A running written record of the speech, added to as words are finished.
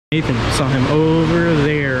Nathan saw him over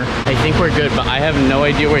there. I think we're good, but I have no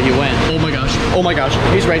idea where he went. Oh my gosh. Oh my gosh.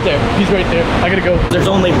 He's right there. He's right there. I gotta go. There's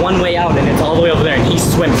only one way out, and it's all the way over there, and he's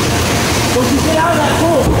swimming. Don't you get out of that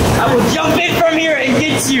pool? I will jump in from here and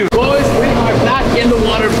get you. Boys, we are back in the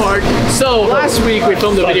water park. So last week we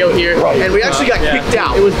filmed a video here, and we actually got kicked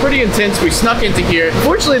out. It was pretty intense. We snuck into here.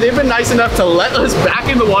 Fortunately, they've been nice enough to let us back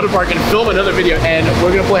in the water park and film another video, and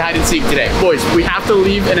we're gonna play hide and seek today. Boys, we have to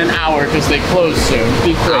leave in an hour because they close soon.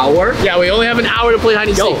 Hour? Yeah, we only have an hour to play hide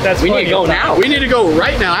and seek. We need to go now. We need to go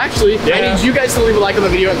right now, actually. Yeah. I need you guys to leave a like on the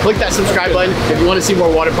video and click that subscribe button if you want to see more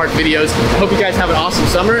water park videos. I hope you guys have an awesome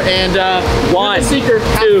summer, and 1, Seeker,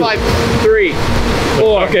 2, 3,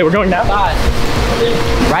 4. Okay, we're going now. 5.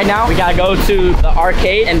 Right now, we gotta go to the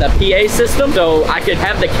arcade and the PA system so I could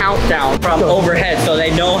have the countdown from overhead so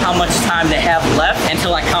they know how much time they have left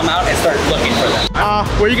until I come out and start looking for them.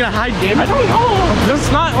 Where are you gonna hide, Gabe? I don't know.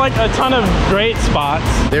 There's not like a ton of great spots.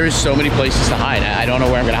 There is so many places to hide. I don't know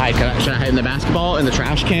where I'm gonna hide. Should I hide in the basketball, in the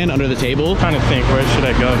trash can, under the table? I'm trying to think, where should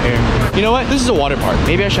I go here? You know what? This is a water park.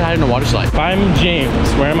 Maybe I should hide in a water slide. If I'm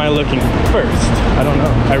James, where am I looking first? I don't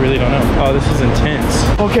know. I really don't know. Oh, this is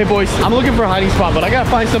intense. Okay, boys. I'm looking for a hiding spot, but I gotta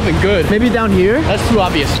find something good. Maybe down here? That's too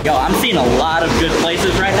obvious. Yo, I'm seeing a lot of good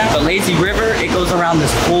places right now. The lazy river, it goes around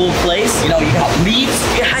this whole place. You know, you got leaves,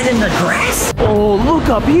 you hide in the grass. Oh, look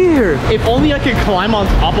up here. If only I could climb on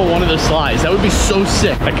top of one of the slides. That would be so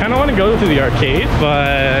sick. I kind of want to go to the arcade,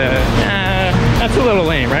 but that's a little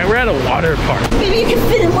lame, right? We're at a water park. Maybe you can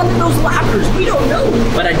fit in one of those lockers. We don't know.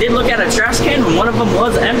 But I did look at a trash can and one of them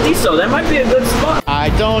was empty, so that might be a good spot. I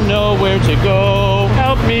don't know where to go.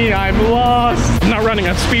 Help me, I'm lost. I'm not running,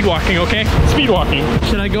 I'm speed walking, okay? Speed walking.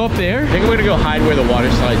 Should I go up there? I think I'm gonna go hide where the water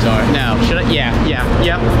slides are. No, should I? Yeah.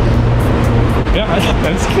 Yeah,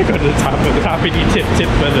 I'm just gonna go to the top of the toppity tip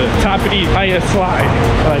of the toppity highest slide.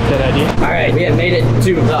 I like that idea. All right, we have made it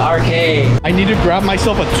to the arcade. I need to grab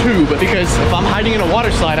myself a tube because if I'm hiding in a water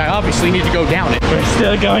slide, I obviously need to go down it. We're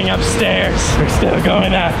still going upstairs. We're still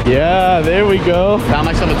going up. Yeah, there we go. Found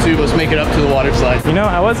myself a tube. Let's make it up to the water slide. You know,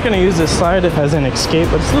 I was gonna use this slide as an escape,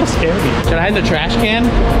 but it's a little scary. Should I hide in the trash can?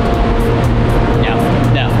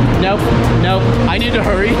 Nope. I need to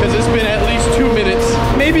hurry because it's been at least 2 minutes,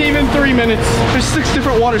 maybe even 3 minutes. There's 6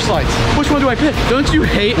 different water slides. Which one do I pick? Don't you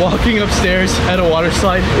hate walking upstairs at a water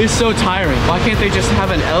slide? It's so tiring. Why can't they just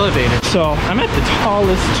have an elevator? So I'm at the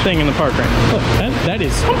tallest thing in the park right now. Look, that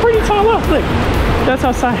is, I'm pretty tall up. Look, that's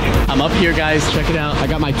outside. I'm up here, guys. Check it out. I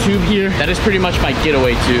got my tube here. That is pretty much my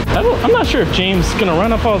getaway tube. I'm not sure if James is gonna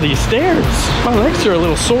run up all these stairs. My legs are a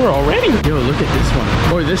little sore already. Yo, look at this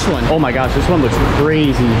one. Or this one. Oh my gosh, this one looks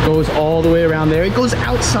crazy. Goes all the way around there. It goes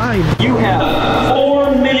outside. You have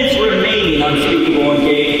 4 minutes remaining, Unspeakable and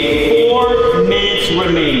Gabe. 4 minutes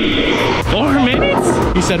remaining. 4 minutes?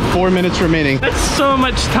 He said 4 minutes remaining. That's so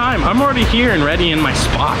much time. I'm already here and ready in my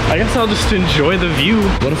spot. I guess I'll just enjoy the view.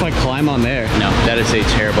 What if I climb on there? No, that is a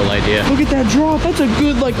terrible idea. Look at that drop. That's a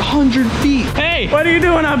good like 100 feet. Hey, what are you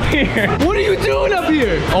doing up here? What are you doing up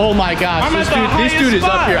here? Oh my gosh, this dude is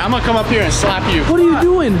up here. I'm gonna come up here and slap you. What are you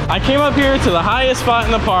doing? I came up here to the highest spot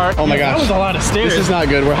in the park. Oh my gosh. That was a lot of stairs. This is not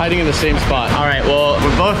good. We're hiding in the same spot. All right, well,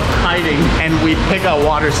 we're both hiding and we pick a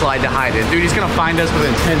water slide to hide in. Dude, he's gonna find us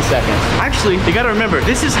within 10 seconds. Actually, you gotta remember,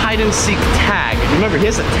 this is hide and seek tag. Remember, he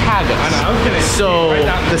has to tag us. I know, I was gonna so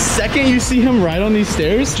right the second you see him right on these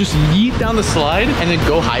stairs, just yeet down the slide and then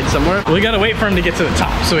go hide somewhere. We gotta wait for him to get to the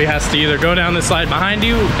top. So he has to either go down the slide behind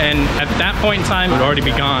you, and at that point in time, it would already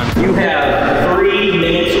be gone. You have 3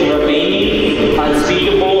 minutes remaining,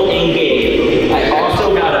 Unspeakable and Gabe. I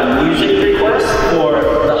also got a music request for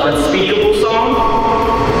the Unspeakable song.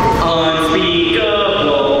 Unspeakable.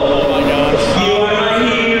 Oh my gosh. You are my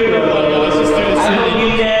hero. Oh my gosh, this dude is I hope singing.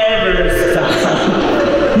 you never stop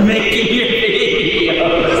making your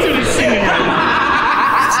videos. This dude is singing right now.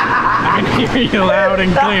 I can hear you loud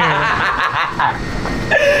and clear.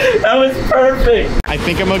 That was perfect. I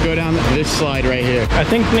think I'm gonna go down this slide right here. I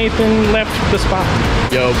think Nathan left the spot.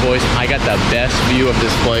 Yo, boys, I got the best view of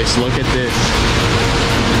this place. Look at this.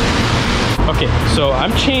 Okay, so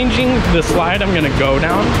I'm changing the slide I'm gonna go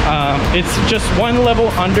down. It's just one level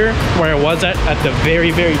under where I was at the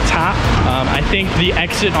very, very top. I think the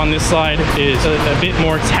exit on this slide is a bit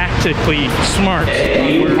more tactically smart.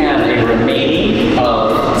 You have a remaining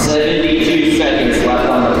of 72 seconds left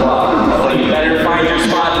on the clock. So you better find your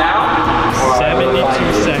spot now.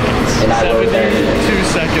 72 seconds. 72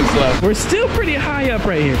 seconds left. We're still pretty high high up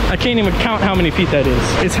right here. I can't even count how many feet that is.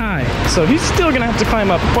 It's high. So he's still gonna have to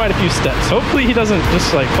climb up quite a few steps. Hopefully he doesn't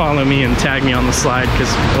just like follow me and tag me on the slide,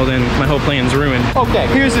 because well then my whole plan's ruined. Okay,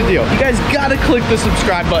 here's the deal. You guys gotta click the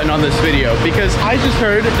subscribe button on this video, because I just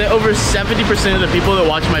heard that over 70% of the people that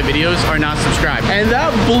watch my videos are not subscribed. And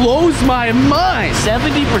that blows my mind.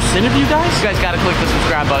 70% of you guys? You guys gotta click the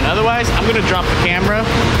subscribe button. Otherwise, I'm gonna drop the camera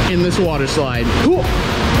in this water slide. Cool.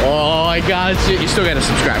 Oh, I got you. You still gotta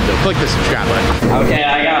subscribe though. Click the subscribe button. Okay,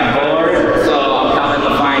 I got bored, so I'm coming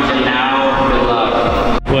to find you now. Good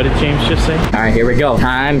luck. What did James just say? All right, here we go.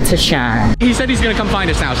 Time to shine. He said he's gonna come find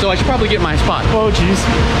us now, so I should probably get my spot. Oh jeez.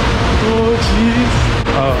 Oh jeez.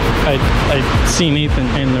 Oh, I see Nathan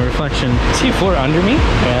in the reflection. Is he a floor under me?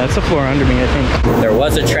 Yeah, that's a floor under me, I think. There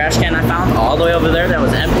was a trash can I found all the way over there that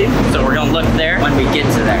was empty, so we're gonna look there when we get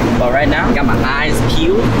to there. But right now, I got my eyes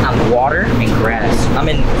peeled on water and grass. I'm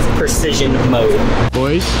in precision mode.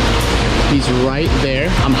 Boys, he's right there.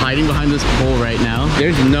 I'm hiding behind this pole right now.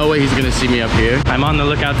 There's no way he's gonna see me up here. I'm on the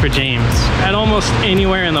lookout for James. At almost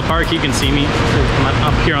anywhere in the park he can see me.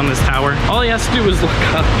 I'm up here on this tower. All he has to do is look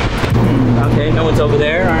up. Okay, no one's over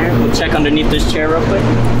there. All right, we'll check underneath this chair real quick.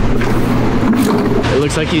 It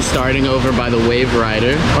looks like he's starting over by the wave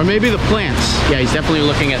rider. Or maybe the plants. Yeah, he's definitely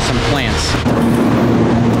looking at some plants.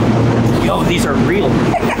 Yo, these are real.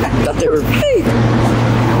 I thought they were fake.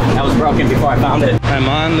 That was broken before I found it. I'm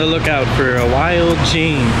on the lookout for a wild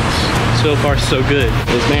James. So far, so good.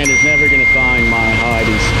 This man is never gonna find my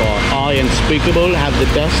hiding spot. I, Unspeakable, have the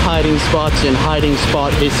best hiding spots in hiding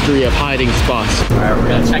spot history of hiding spots. All right, we're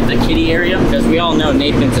gonna check the kiddie area, because we all know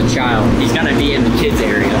Nathan's a child. He's gonna be in the kids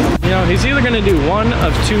area. You know, he's either gonna do one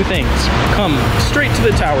of two things. Come straight to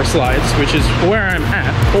the tower slides, which is where I'm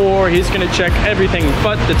at, or he's gonna check everything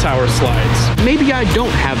but the tower slides. Maybe I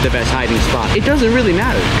don't have the best hiding spot. It doesn't really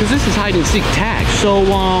matter, because this is hide and seek tag. So,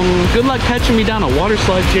 good luck catching me down a water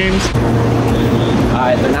slide, James.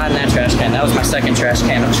 Alright, they're not in that trash can. That was my second trash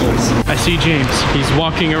can of choice. I see James. He's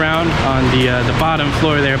walking around on the bottom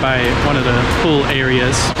floor there by one of the pool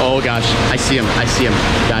areas. Oh gosh, I see him. I see him.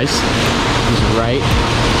 Guys, he's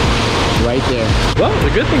right there. Well, the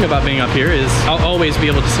good thing about being up here is I'll always be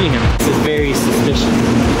able to see him. This is very suspicious.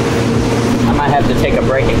 I might have to take a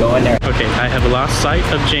break and go in there. Okay, I have lost sight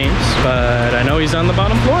of James, but I know he's on the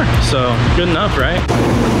bottom floor, so good enough, right?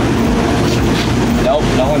 Nope,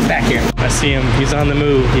 no one's back here. I see him. He's on the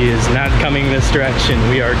move. He is not coming this direction.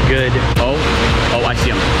 We are good. Oh, I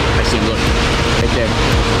see him. I see him. Look, right there.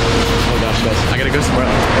 Oh gosh, guys, I gotta go somewhere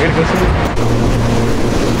else. I gotta go somewhere.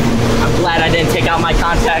 I'm glad I didn't take out my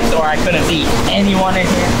contacts, or I couldn't see anyone in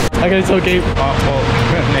here. I gotta tell Gabe. Oh, well,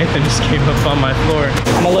 Nathan just came up on my floor.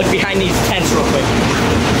 I'm gonna look behind these tents real quick.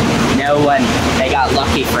 No one. They got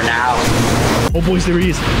lucky for now. Oh boys, there he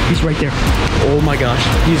is. He's right there. Oh my gosh,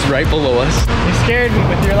 he's right below us. You scared me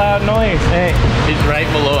with your loud noise. Hey. He's right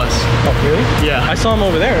below us. Oh, really? Yeah. I saw him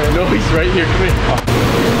over there. No, he's right here. Come here.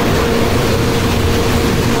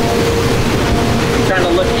 I'm trying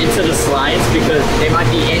to look into the slides because they might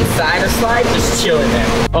be inside a slide, just chilling there.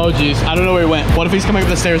 Oh geez, I don't know where he went. What if he's coming up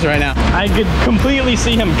the stairs right now? I could completely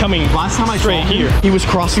see him coming. Last time I straight saw him, here. he was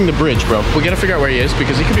crossing the bridge, bro. We gotta figure out where he is,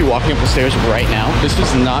 because he could be walking up the stairs right now. This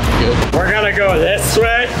is not good. We're gonna go this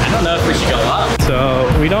way. I don't know if we should go up. So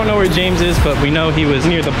we don't know where James is, but we know he was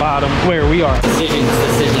near the bottom where we are. Decisions.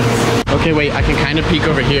 Okay, wait, I can kind of peek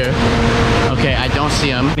over here. Okay, I don't see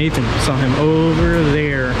him. Nathan saw him over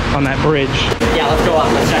there on that bridge. Yeah, let's go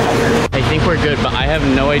up. Let's check up here. I think we're good, but I have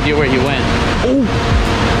no idea where he went. Oh!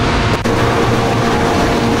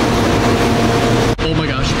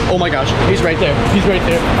 Oh my gosh, he's right there. He's right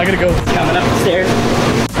there. I gotta go. Coming up the stairs.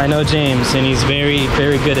 I know James, and he's very,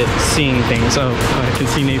 very good at seeing things. So I can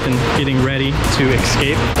see Nathan getting ready to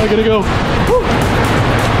escape. I gotta go. Woo.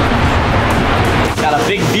 Got a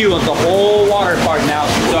big view of the whole water park now,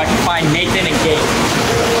 so I can find Nathan and Gabe.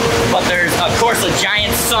 But there's, of course, a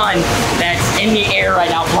giant sun that's in the air right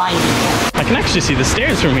now, blinding me. I can actually see the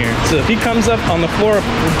stairs from here. So if he comes up on the floor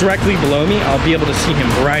directly below me, I'll be able to see him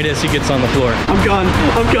right as he gets on the floor. I'm gone,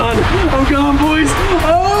 boys.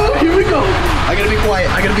 Oh, here we go. I gotta be quiet.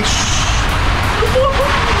 I gotta be shh.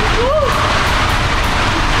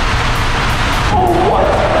 Oh, what?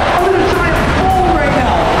 I'm in a giant hole right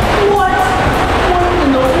now. What? What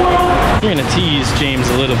in the world? You're gonna tease James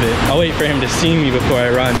a little bit. I'll wait for him to see me before I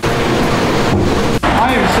run. I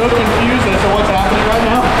am so confused as to what's happening right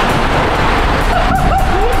now.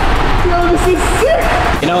 Yo, this is sick.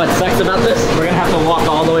 You know what sucks about this? We're gonna have to walk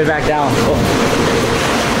all the way back down.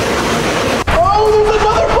 Oh, there's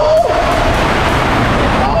another pole.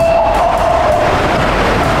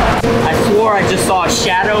 I swore I just saw a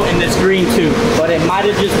shadow in this green tube, but it might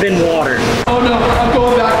have just been water. Oh no.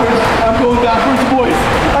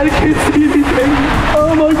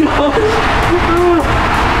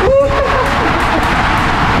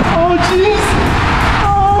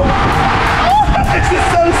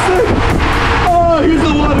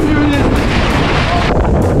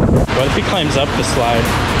 What if he climbs up the slide?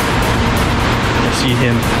 I see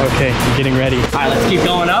him. Okay, I'm getting ready. All right, let's keep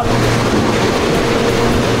going up.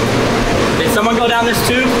 Did someone go down this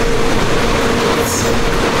tube?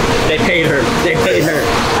 They paid her. They paid her.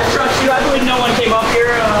 I trust you. I believe no one came up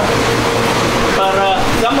here, but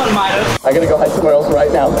someone might have. I gotta go hide somewhere else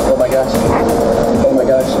right now. Oh my gosh. Oh my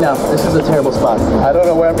gosh. No, this is a terrible spot. I don't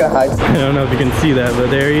know where I'm gonna hide. I don't know if you can see that, but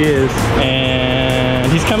there he is.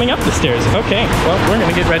 And he's coming up the stairs. Okay, well, we're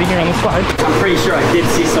gonna get ready here on the slide. I'm pretty sure I did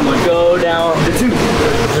see someone go down the tube.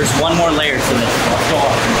 There's one more layer to this. Let's go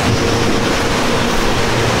up.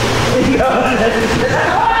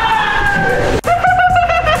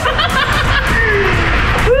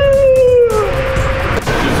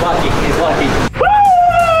 He's lucky. He's lucky.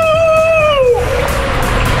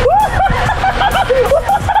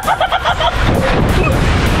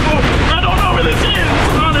 I don't know where this is,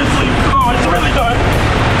 honestly. Oh, it's really dark.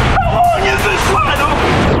 How long is this slide?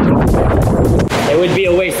 It would be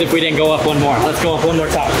a waste if we didn't go up one more. Let's go up one more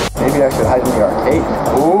time. Maybe I should hide in the arcade.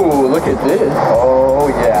 Ooh, look at this. Oh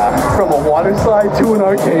yeah. From a water slide to an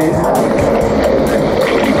arcade.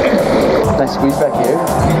 Can I squeeze back here?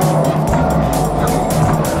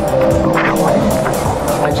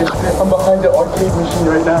 I'm behind the arcade machine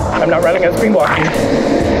right now. I'm not running, I'm speed walking.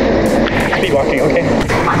 Speed walking, okay.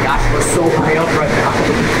 Oh my gosh, we're so high up right now.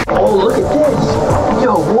 Oh, look at this.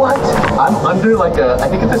 Yo, what? I'm under like I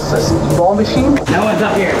think it's a speedball machine. No one's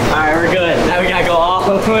up here. All right, we're good. Now we gotta go all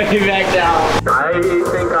the way back down. I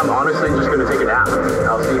think I'm honestly just gonna take a nap.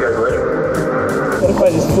 I'll see you guys later. What if I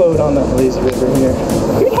just float on that lazy river here?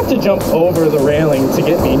 You'd have to jump over the railing to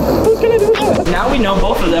get me. Who's gonna do that? Now we know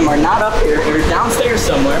both of them are not up here. They're downstairs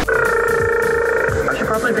somewhere. I should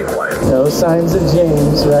probably be quiet. No signs of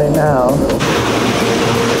James right now.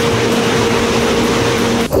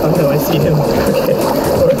 Oh no, I see him. Okay,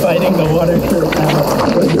 we're fighting the water current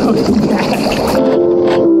now. We're going back.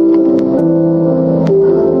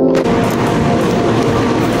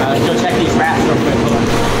 Let's go check these rats real quick.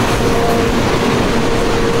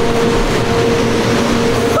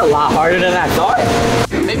 It's a lot harder than I thought.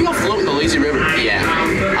 Maybe I'll float in the lazy river. Yeah,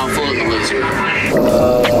 I'll float in the lazy river.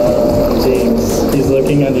 James, he's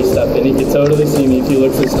looking under stuff and he can totally see me if he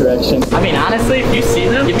looks this direction. I mean, honestly, if you see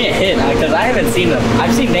them, give me a hint, because I haven't seen them.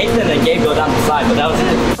 I've seen Nathan and Gabe go down the side, but that was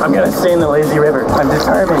it. I'm gonna stay in the lazy river. I'm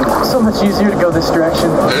determined. So much easier to go this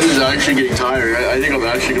direction. This is actually getting tired. I think I'm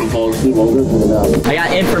actually gonna fall asleep. I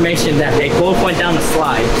got information that they both went down the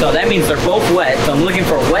slide, so that means they're both wet, so I'm looking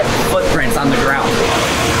for wet footprints on the ground.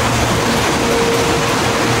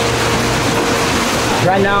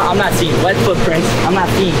 Right now, I'm not seeing wet footprints. I'm not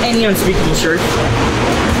seeing any Unspeakable shirts.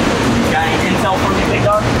 Got any intel for me, big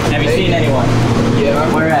dog? Have you seen anyone? Yeah.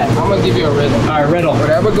 Where at? I'm gonna give you a riddle. All right, riddle.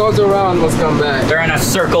 Whatever goes around must come back. They're in a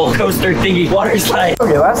circle coaster thingy water slide.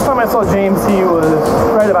 Okay, last time I saw James, he was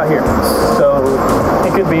right about here. So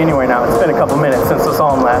it could be anywhere now. It's been a couple minutes since I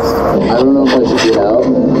saw him last. I don't know if I should get out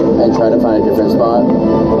and try to find a different spot,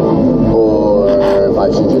 or if I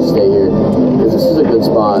should just stay here. Because this is a good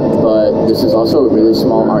spot, but this is also a really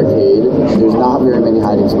small arcade. There's not very many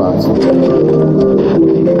hiding spots. I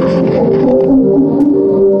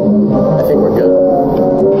think we're good.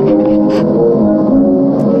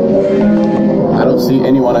 I don't see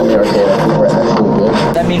anyone in the arcade. I think we're actually good.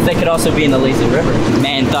 That means they could also be in the lazy river.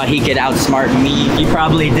 Man thought he could outsmart me. He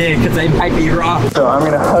probably did, because they might be wrong. So I'm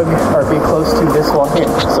gonna hug or be close to this wall here.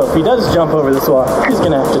 So if he does jump over this wall, he's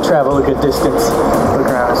gonna have to travel a good distance. Look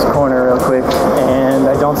around this corner real quick, and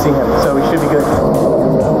I don't see him, so we should be good.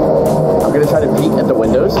 I'm gonna try to peek at the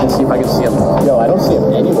windows and see if I can see him. Yo, I don't see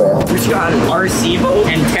him anywhere. We just got an RC-Bo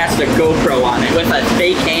and cast a GoPro on it with a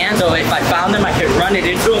fake hand, so if I found them, I could run it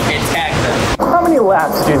into them and tag them. How many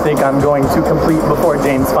laps do you think I'm going to complete before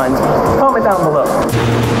James finds me? Comment down below.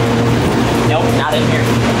 Nope, not in here.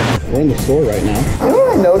 We're in the store right now. You know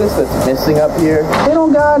what I noticed that's missing up here? They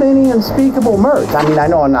don't got any Unspeakable merch. I mean, I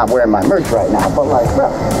know I'm not wearing my merch right now, but like, bro,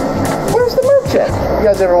 where's the merch at? If you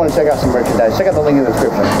guys ever want to check out some merchandise, check out the link in the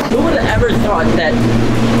description. Who would have ever thought that...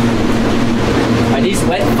 Are these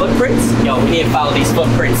wet footprints? Yo, we need to follow these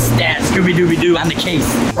footprints. Stat, Scooby-Dooby-Doo on the case.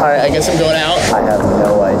 All right, I guess I'm going out. I have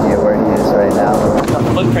no idea where he is right now. The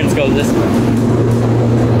footprints go this way.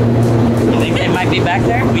 You think they might be back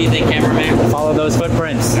there? What do you think, cameraman? Follow those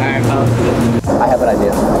footprints. All right, follow. I have an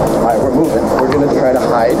idea. All right, we're moving. We're gonna try to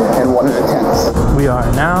hide in one of the tents. We are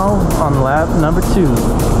now on lap number 2.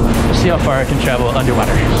 Let's see how far I can travel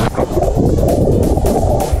underwater.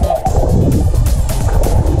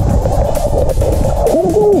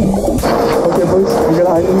 Okay, boys, we're gonna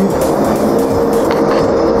hide in here.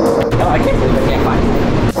 No, I can't believe I can't find him.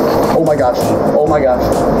 Oh my gosh. Oh my gosh.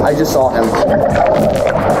 I just saw him.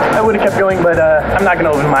 I would have kept going, but I'm not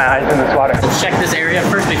gonna open my eyes in this water. Let's check this area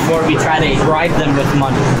first before we try to bribe them with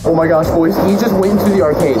money. Oh my gosh, boys, he just went into the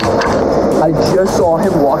arcade. I just saw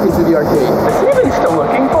him walk into the arcade. Is he even still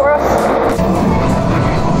looking for us?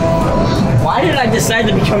 Why did I decide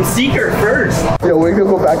to become Seeker first? Yo, we're gonna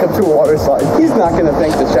go back up to a water slide. He's not gonna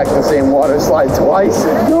think to check the same water slide twice.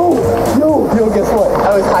 Yo, guess what?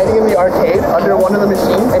 I was hiding in the arcade under one of the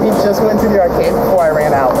machines, and he just went to the arcade before I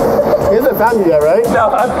ran out. He hasn't found you yet, right? No,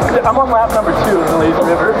 I'm on lap number 2 in the lazy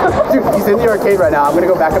river. Dude, he's in the arcade right now. I'm gonna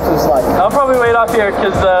go back up to the slide. I'll probably wait off here,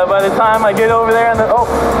 because by the time I get over there and then,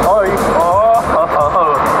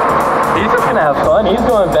 he's just gonna have fun. He's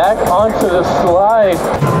going back onto the slide.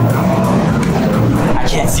 I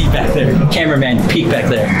can't see back there. Cameraman, peek back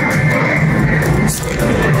there.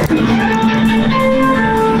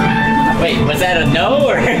 Wait, was that a no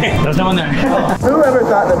or? There's no one there. Whoever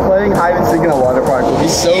thought that playing hide and seek in a water park would be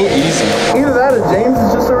so easy? Either that or James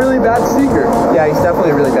is just a really bad seeker. Yeah, he's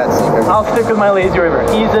definitely a really bad seeker. I'll stick with my lazy river.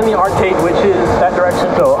 He's in the arcade, which is that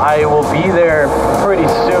direction, so I will be there pretty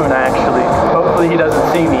soon, actually. Hopefully he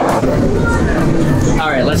doesn't see me. All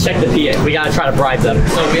right, let's check the PA. We gotta try to bribe them.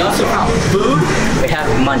 So we also found food. We have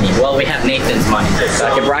money. Well, we have Nathan's money, so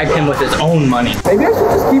I can bribe him with his own money. Maybe I should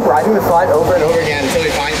just keep riding the slide over and over again until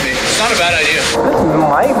he finds me. It's not a bad idea. This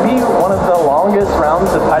might be one of the longest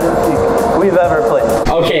rounds of hide and seek we've ever played.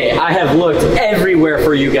 Okay, I have looked everywhere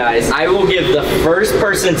for you guys. I will give the first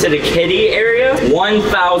person to the kiddie area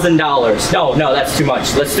 $1,000. No, that's too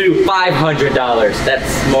much. Let's do $500.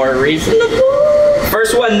 That's more reasonable.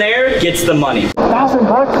 First one there gets the money. $1,000?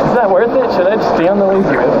 Is that worth it? Should I just stay on the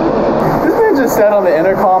lazy river? This man just said on the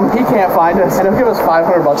intercom he can't find us and he'll give us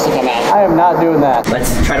 $500 to come out. I am not doing that.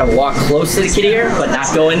 Let's try to walk close to the kiddie area, but not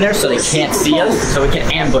go in there so they can't see us, so we can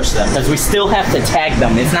ambush them. Because we still have to tag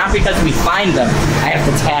them. It's not because we find them. I have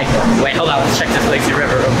to tag them. Wait, hold on. Let's check this lazy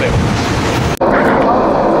river real quick.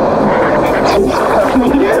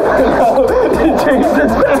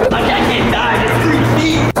 Like I can't die. It's 3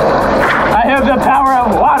 feet. I have the power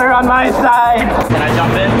of water on my side. Can I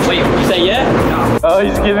jump in? Wait, you say yeah? No. Oh,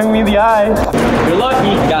 he's giving me the eyes. You're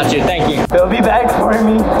lucky. Got you. Thank you. He'll be back for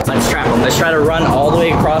me. Let's trap him. Let's try to run all the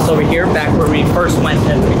way across over here, back where we first went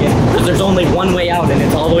at the beginning. Because there's only one way out, and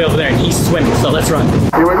it's all the way over there, and he's swimming. So let's run.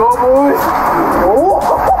 Here we go, boys.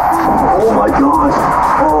 Oh my gosh.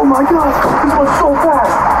 Oh my gosh. This was so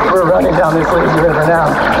fast. We're running down this lazy river now.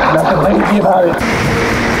 Nothing lazy about it.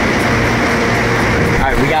 All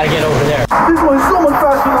right, we gotta get over there. This one's so much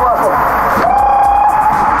faster than the last one.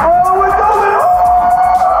 Oh, we're going!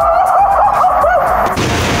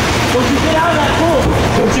 Don't you get out of that pool!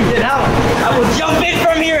 Don't you get out! I will jump in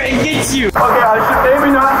from here and get you! Okay, I should maybe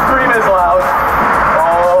not scream as loud.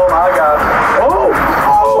 Oh my gosh.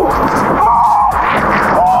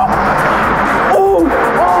 Oh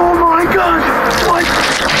my gosh!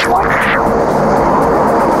 What?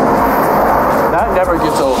 That never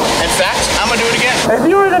gets old. In fact, I'm gonna do it again. If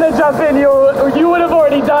you were gonna jump in, you would have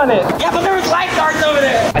already done it. Yeah, but there was lifeguards over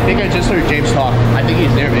there! I think I just heard James talk. I think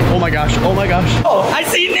he's near me. Oh my gosh. Oh my gosh. Oh, I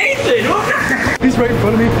see Nathan! He's right in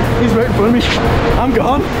front of me. He's right in front of me. I'm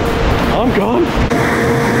gone. I'm gone.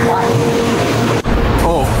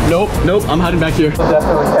 Oh, nope. I'm hiding back here. He'll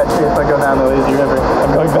definitely catch me if I go down the lazy river.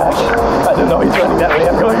 I'm going back. I don't know he's running that way.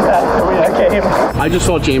 I'm going back the way I came. I just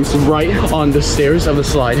saw James right on the stairs of the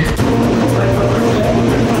slide.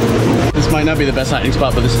 This might not be the best hiding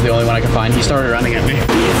spot, but this is the only one I can find. He started running at me. You see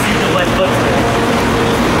the wet footprint.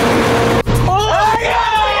 Oh my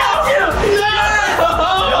God!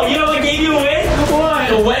 No! You know what gave you away? What?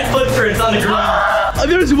 The wet footprints on the ground.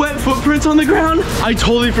 There's wet footprints on the ground? I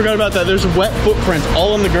totally forgot about that. There's wet footprints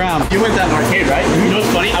all on the ground. You went down the arcade, right? You know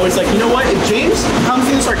what's funny? I was like, you know what? If James comes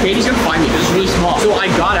in this arcade, he's gonna find me because it's really small. So I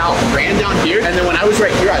got out, ran down here, and then when I was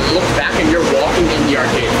right here, I looked back and you're walking in the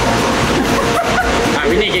arcade. Alright,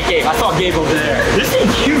 we need to get Gabe. I saw Gabe over there. This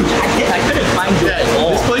thing's huge. I couldn't find you at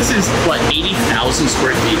all. This place is, what, 80,000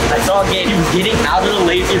 square feet? I saw Gabe. He was getting out of the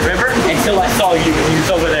lazy river until I saw you. He was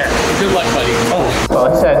over there. Good luck, buddy. Oh. Well,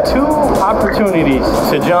 it's had 2 opportunities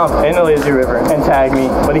to jump in the lazy river and tag me,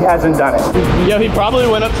 but he hasn't done it. Yeah, he probably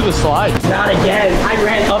went up to the slide. Not again. I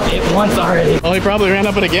ran up it once already. Oh, he probably ran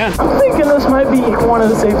up it again. I'm thinking this might be one of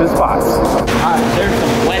the safest spots. Alright, there's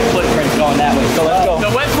some wet footprints going that way, so let's go.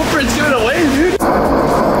 The wet footprints give it away, dude.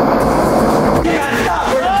 You gotta stop.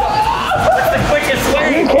 What's the quickest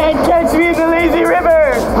way? You can't catch me in the lazy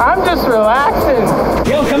river. I'm just relaxing.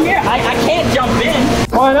 Yo, come here. I can't jump in.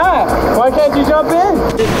 Why not? Why can't you jump in?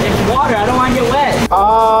 It's water. I don't want to get wet.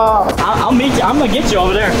 I'll meet you. I'm gonna get you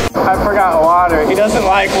over there. I forgot water. He doesn't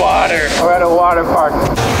like water. We're at a water park.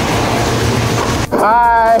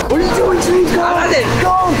 Hi. What are you doing, James? Go on it.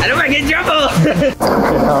 Go. I don't want to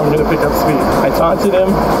Now I'm gonna pick up speed. I taunted him.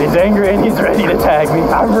 He's angry and he's ready to tag me.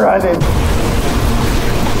 I'm running.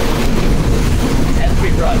 And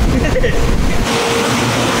we run.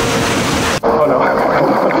 Oh no.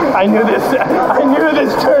 I knew this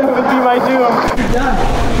turn would be my doom. You're done.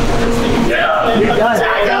 Yeah, you're done.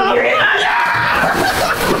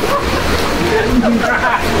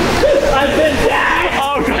 I've been tagged!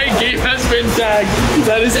 Alright, Gabe has been tagged.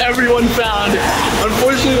 That is everyone found.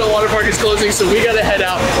 Unfortunately, the water park is closing, so we gotta head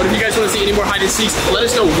out. But if you guys want to see any more hide and seeks, let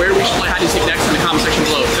us know where we should play hide and seek next in the comment section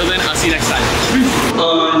below. Till then, I'll see you next time.